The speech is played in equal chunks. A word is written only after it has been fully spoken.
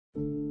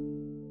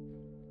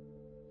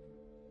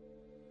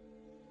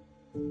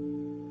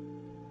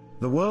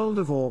The world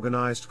of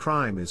organized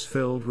crime is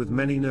filled with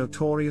many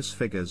notorious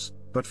figures,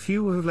 but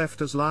few have left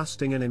as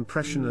lasting an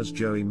impression as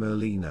Joey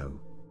Merlino.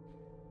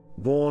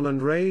 Born and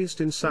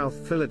raised in South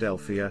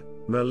Philadelphia,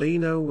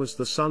 Merlino was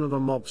the son of a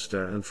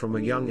mobster, and from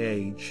a young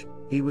age,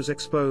 he was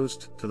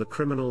exposed to the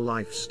criminal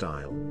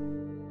lifestyle.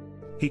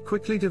 He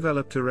quickly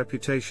developed a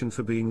reputation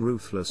for being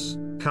ruthless,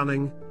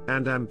 cunning,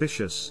 and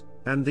ambitious,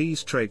 and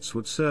these traits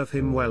would serve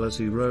him well as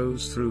he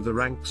rose through the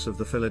ranks of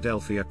the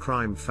Philadelphia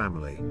crime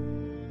family.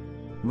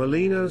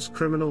 Merlino's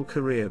criminal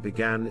career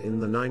began in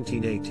the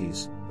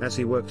 1980s, as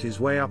he worked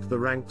his way up the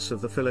ranks of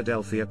the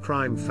Philadelphia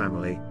crime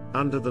family,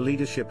 under the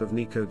leadership of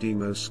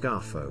Nicodemo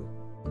Scarfo.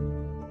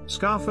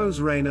 Scarfo's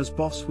reign as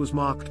boss was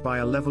marked by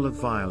a level of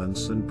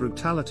violence and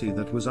brutality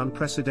that was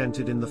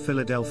unprecedented in the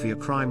Philadelphia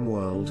crime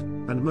world,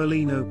 and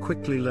Merlino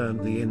quickly learned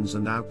the ins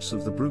and outs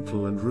of the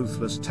brutal and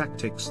ruthless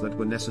tactics that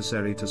were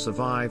necessary to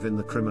survive in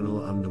the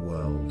criminal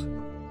underworld.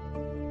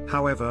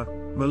 However,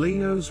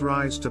 Merlino's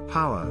rise to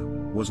power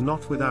was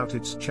not without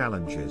its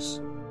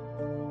challenges.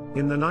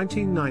 In the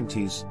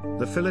 1990s,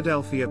 the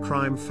Philadelphia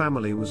crime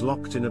family was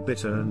locked in a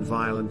bitter and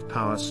violent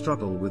power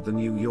struggle with the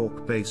New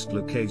York-based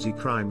Lucchese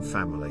crime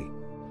family.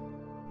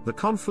 The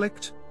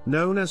conflict,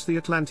 known as the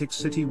Atlantic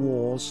City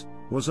Wars,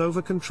 was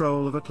over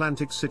control of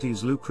Atlantic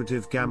City's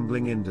lucrative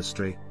gambling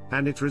industry,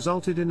 and it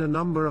resulted in a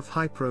number of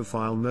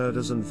high-profile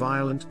murders and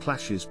violent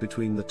clashes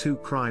between the two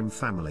crime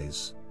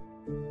families.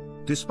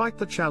 Despite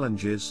the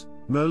challenges,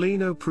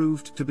 Merlino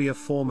proved to be a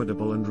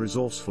formidable and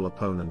resourceful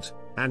opponent,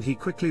 and he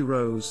quickly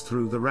rose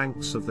through the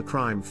ranks of the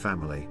crime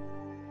family.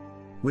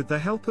 With the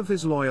help of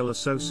his loyal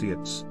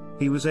associates,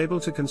 he was able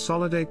to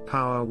consolidate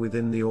power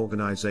within the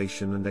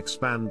organization and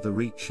expand the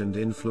reach and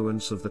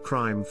influence of the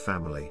crime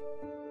family.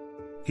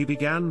 He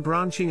began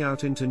branching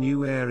out into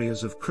new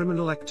areas of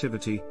criminal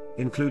activity,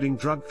 including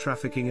drug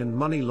trafficking and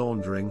money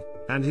laundering,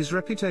 and his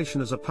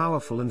reputation as a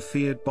powerful and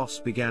feared boss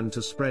began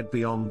to spread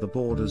beyond the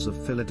borders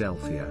of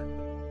Philadelphia.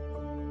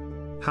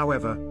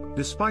 However,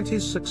 despite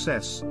his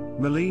success,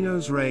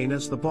 Merlino's reign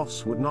as the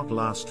boss would not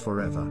last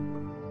forever.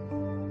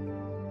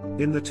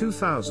 In the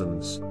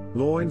 2000s,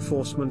 law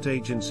enforcement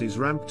agencies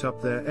ramped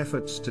up their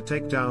efforts to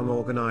take down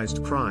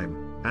organized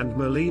crime, and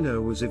Merlino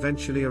was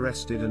eventually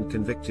arrested and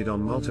convicted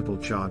on multiple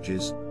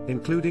charges,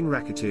 including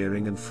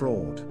racketeering and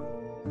fraud.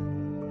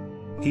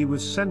 He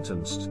was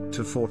sentenced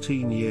to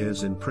 14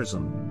 years in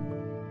prison.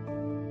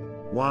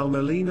 While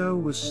Merlino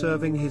was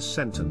serving his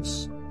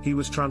sentence, he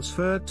was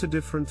transferred to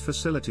different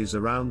facilities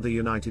around the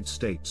United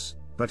States,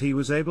 but he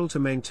was able to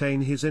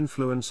maintain his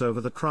influence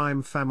over the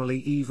crime family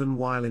even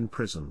while in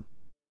prison.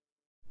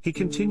 He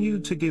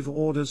continued to give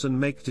orders and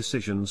make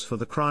decisions for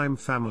the crime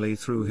family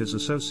through his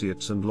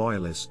associates and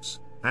loyalists,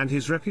 and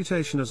his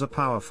reputation as a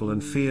powerful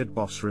and feared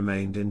boss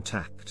remained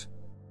intact.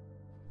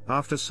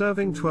 After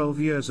serving 12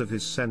 years of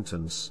his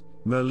sentence,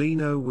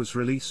 Merlino was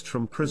released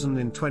from prison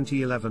in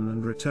 2011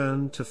 and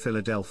returned to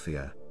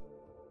Philadelphia.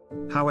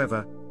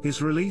 However,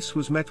 his release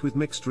was met with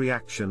mixed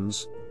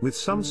reactions, with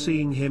some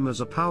seeing him as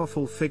a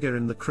powerful figure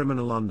in the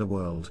criminal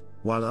underworld,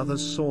 while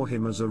others saw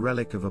him as a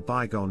relic of a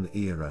bygone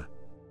era.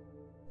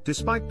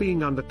 Despite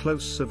being under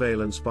close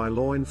surveillance by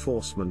law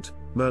enforcement,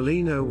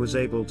 Merlino was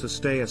able to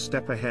stay a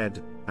step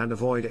ahead, and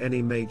avoid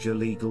any major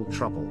legal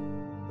trouble.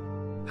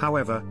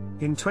 However,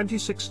 in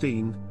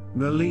 2016,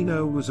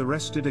 Merlino was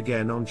arrested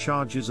again on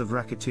charges of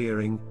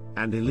racketeering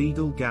and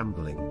illegal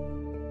gambling.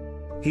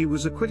 He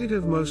was acquitted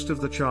of most of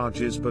the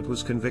charges but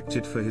was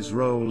convicted for his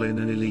role in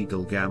an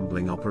illegal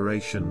gambling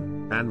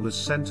operation, and was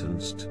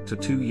sentenced to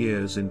 2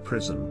 years in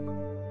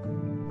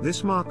prison.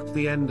 This marked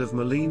the end of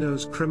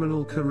Merlino's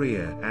criminal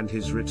career and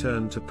his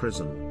return to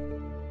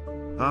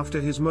prison. After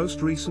his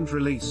most recent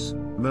release,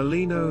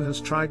 Merlino has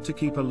tried to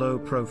keep a low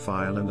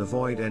profile and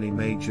avoid any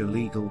major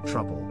legal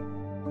trouble.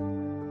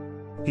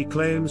 He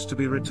claims to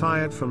be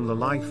retired from the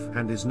life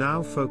and is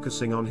now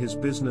focusing on his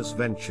business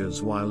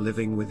ventures while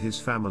living with his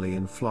family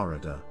in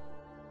Florida.